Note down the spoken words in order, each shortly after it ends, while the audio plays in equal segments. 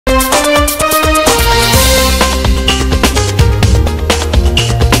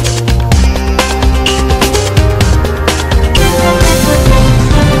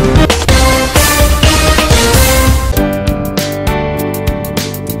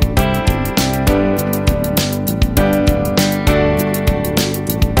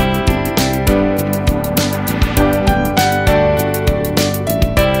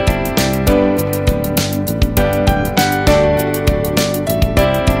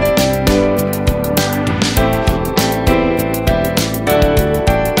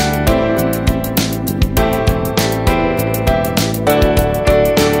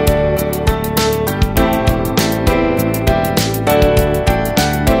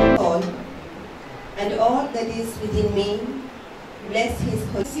God that is within me, bless his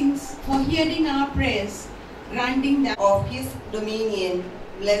blessings for hearing our prayers, granting that of his dominion.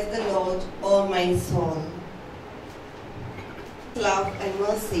 Bless the Lord, O my soul. Love and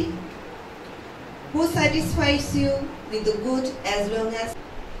mercy, who satisfies you with the good as long as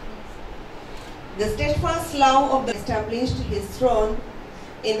the steadfast love of the established his throne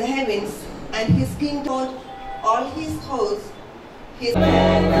in the heavens, and his kingdom all his hosts. His showers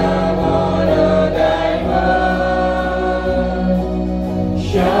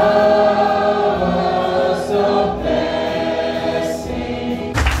of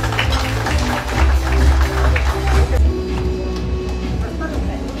blessing.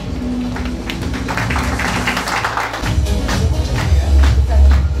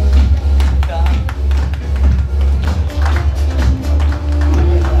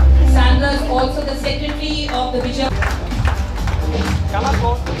 Sandra is also the secretary of the Vijay.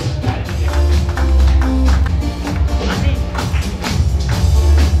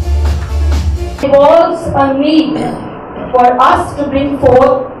 It was a need for us to bring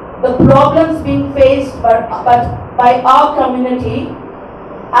forth the problems being faced by our community,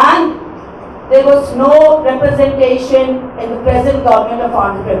 and there was no representation in the present government of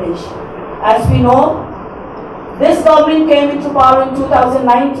Andhra Pradesh. As we know, this government came into power in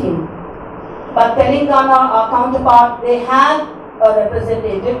 2019, but Telangana, our counterpart, they had a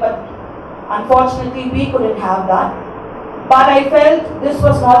representative, but unfortunately we couldn't have that. But I felt this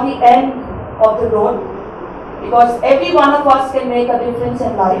was not the end of the road, because every one of us can make a difference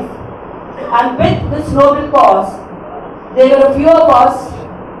in life, and with this noble cause, there were a few of us.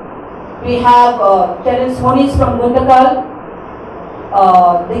 We have Terence Moniz from Gundakal,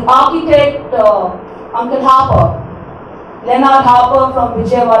 the architect Uncle Harper, Leonard Harper from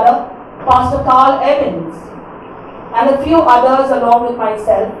Vijayawada, Pastor Carl Evans, and a few others along with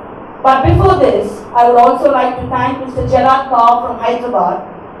myself. But before this, I would also like to thank Mr. Gerard Kaur from Hyderabad,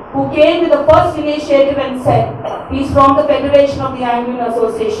 who came with the first initiative and said, he's from the Federation of the Anglo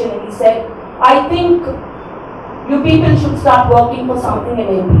Association, and he said, I think you people should start working for something in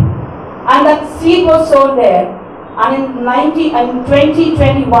AP. And that seed was sown there, and in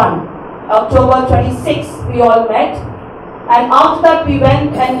 2021, October 26th, we all met, and after that we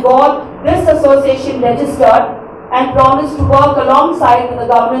went and got this association registered and promised to work alongside with the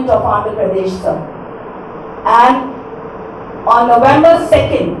government of Andhra Pradesh, sir. And on November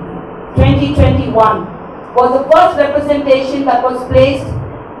 2nd, 2021 was the first representation that was placed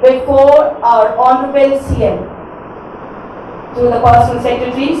before our Honorable CM. To the personal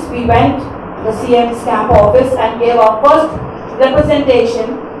secretaries, we went to the CM's camp office and gave our first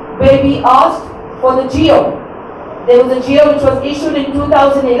representation, where we asked for the GO. There was a GO which was issued in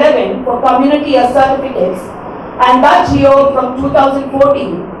 2011 for community certificates, and that GO from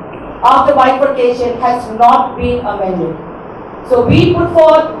 2014, after bifurcation, has not been amended. So we put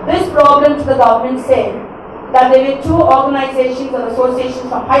forth this problem to the government, saying that there were two organizations or associations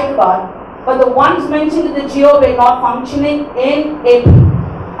from Hyderabad, but the ones mentioned in the GO were not functioning in AP.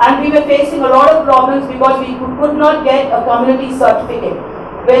 And we were facing a lot of problems because we could not get a community certificate,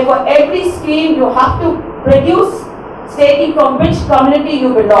 where for every scheme you have to produce stating from which community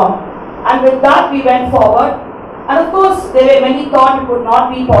you belong. And with that we went forward. And of course, there were many thought it would not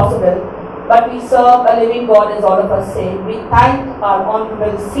be possible, but we serve a living God, as all of us say. We thank our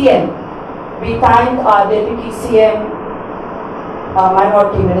Honorable CM, we thank our Deputy CM, our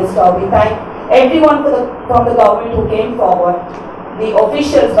Minority Minister, we thank everyone from the government who came forward, the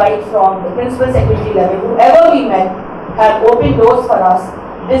officials right from the Principal Secretary level, whoever we met, had opened doors for us.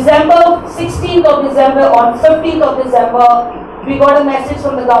 16th of December, on 15th of December, we got a message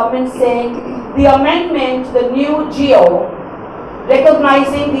from the government saying the amendment to the new GO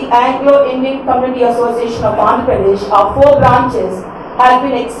recognizing the Anglo-Indian Community Association of Andhra Pradesh, our 4 branches, has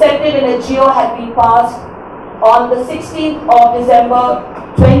been accepted, and a GO had been passed on the 16th of December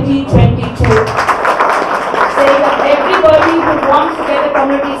 2022, saying that everybody who wants to get a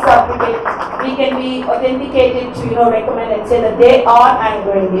community certificate, we can be authenticated to recommend and say that they are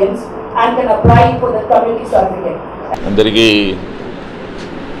Anglo-Indians and can apply for the community certificate. Andariki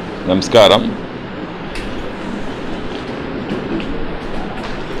Namaskaram.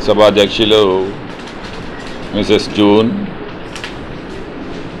 Sabhadyakshulu Mrs. June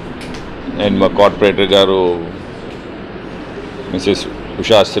and my corporator garu Mrs.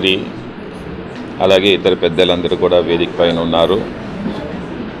 Ushasri, alage itar peddalandaru kuda vedik paina unnaru.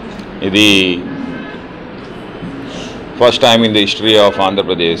 Idi first time in the history of Andhra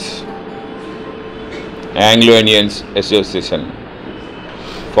Pradesh Anglo-Indians Association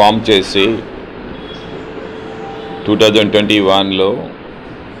form chesi 2021 lo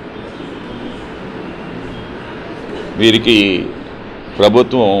వీరికి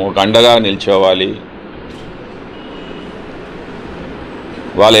ప్రభుత్వం ఒక అండగా నిల్చోవాలి.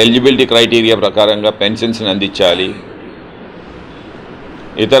 వాళ్ళ eligibility criteria ప్రకారంగా పెన్షన్స్ని అందించాలి.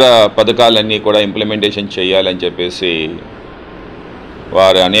 ఇతర పథకాలన్నీ కూడా ఇంప్లిమెంటేషన్ చేయాలని చెప్పేసి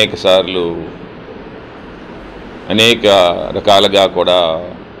వారు అనేక రకాలుగా కూడా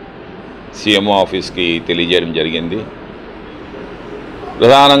సీఎంఓ ఆఫీస్కి తెలియజేయడం జరిగింది.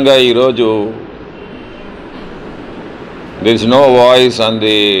 ప్రధానంగా ఈరోజు there is no voice on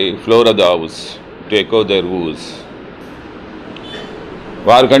the floor of the house to echo their views.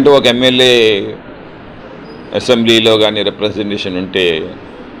 వారికంటూ ఒక ఎమ్మెల్యే అసెంబ్లీలో కానీ రిప్రజెంటేషన్ ఉంటే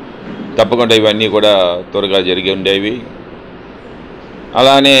తప్పకుండా ఇవన్నీ కూడా త్వరగా జరిగి ఉండేవి.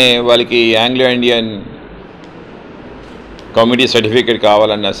 అలానే వాళ్ళకి ఆంగ్లో ఇండియన్ కమ్యూనిటీ సర్టిఫికేట్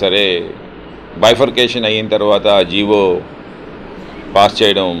కావాలన్నా సరే బైఫర్కేషన్ అయిన తర్వాత జీవో పాస్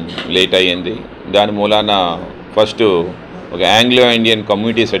చేయడం లేట్ అయ్యింది. దాని మూలాన ఫస్ట్ ఒక ఆంగ్లో ఇండియన్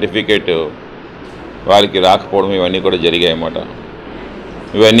కమ్యూనిటీ సర్టిఫికేట్ వారికి రాకపోవడం ఇవన్నీ కూడా జరిగాయి అన్నమాట.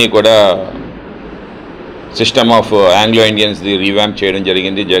 ఇవన్నీ కూడా సిస్టమ్ ఆఫ్ ఆంగ్లో ఇండియన్స్ది రీవ్యాంప్ చేయడం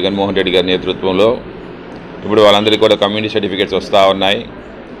జరిగింది జగన్మోహన్ రెడ్డి గారి నేతృత్వంలో. ఇప్పుడు వాళ్ళందరికీ కూడా కమ్యూనిటీ సర్టిఫికేట్స్ వస్తూ ఉన్నాయి.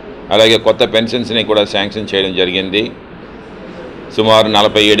 అలాగే కొత్త పెన్షన్స్ని కూడా శాంక్షన్ చేయడం జరిగింది. సుమారు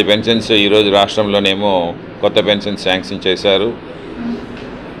 47 పెన్షన్స్ ఈరోజు రాష్ట్రంలోనేమో కొత్త పెన్షన్స్ శాంక్షన్ చేశారు.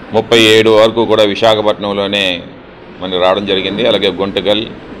 37 వరకు కూడా విశాఖపట్నంలోనే మనకు రావడం జరిగింది. అలాగే గుంటకల్,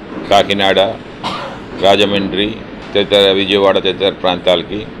 కాకినాడ, రాజమండ్రి, తదితర విజయవాడ తదితర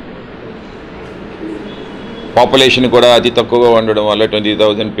ప్రాంతాలకి. పాపులేషన్ కూడా అతి తక్కువగా ఉండడం వల్ల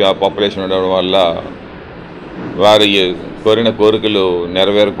 20,000 పాపులేషన్ ఉండడం వల్ల వారి కోరిన కోరికలు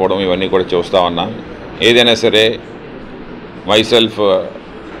నెరవేరకపోవడం ఇవన్నీ కూడా చూస్తూ ఉన్నాం. ఏదైనా సరే myself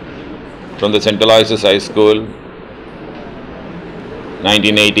from the St. Aloysius High School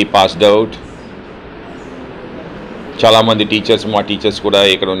 1980 passed out. చాలామంది టీచర్స్ మా టీచర్స్ కూడా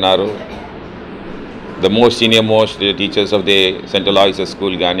ఇక్కడ ఉన్నారు. The senior most teachers of the cent అలాయిసియస్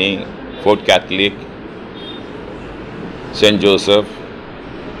school కానీ, fort Catholic, Saint Joseph.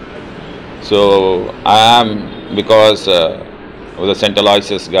 So I am because of the cent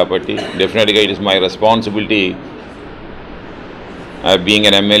అలాయిసియస్ కాబట్టి డెఫినెట్గా it is my responsibility being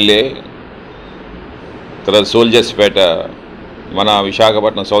an MLA. తర్వాత సోల్జర్స్పేట మన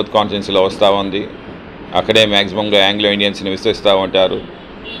విశాఖపట్నం సౌత్ కాన్స్టిట్యున్సీలో వస్తూ ఉంది. అక్కడే మ్యాక్సిమంగా ఆంగ్లో ఇండియన్స్ని విస్తరిస్తూ ఉంటారు.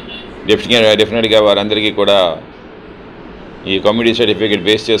 డెఫినెట్గా వారందరికీ కూడా ఈ కమ్యూనిటీ సర్టిఫికేట్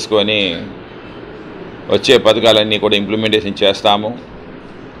బేస్ చేసుకొని వచ్చే పథకాలన్నీ కూడా ఇంప్లిమెంటేషన్ చేస్తాము.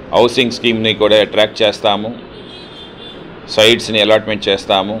 హౌసింగ్ స్కీమ్ని కూడా అట్రాక్ట్ చేస్తాము. సైట్స్ని అలాట్మెంట్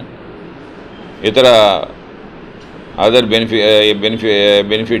చేస్తాము. ఇతర అదర్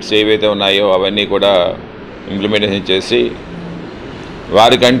బెనిఫిట్స్ ఏవైతే ఉన్నాయో అవన్నీ కూడా ఇంప్లిమెంటేషన్ చేసి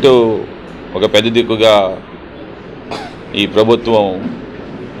వారికంటూ ఒక పెద్ద దిక్కుగా ఈ ప్రభుత్వం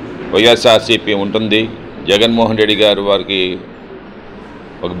వైఎస్ఆర్సీపీ ఉంటుంది. జగన్మోహన్ రెడ్డి గారు వారికి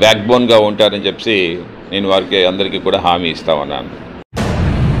ఒక బ్యాక్ బోన్గా ఉంటారని చెప్పి నేను వారికి అందరికీ కూడా హామీ ఇస్తా ఉన్నాను.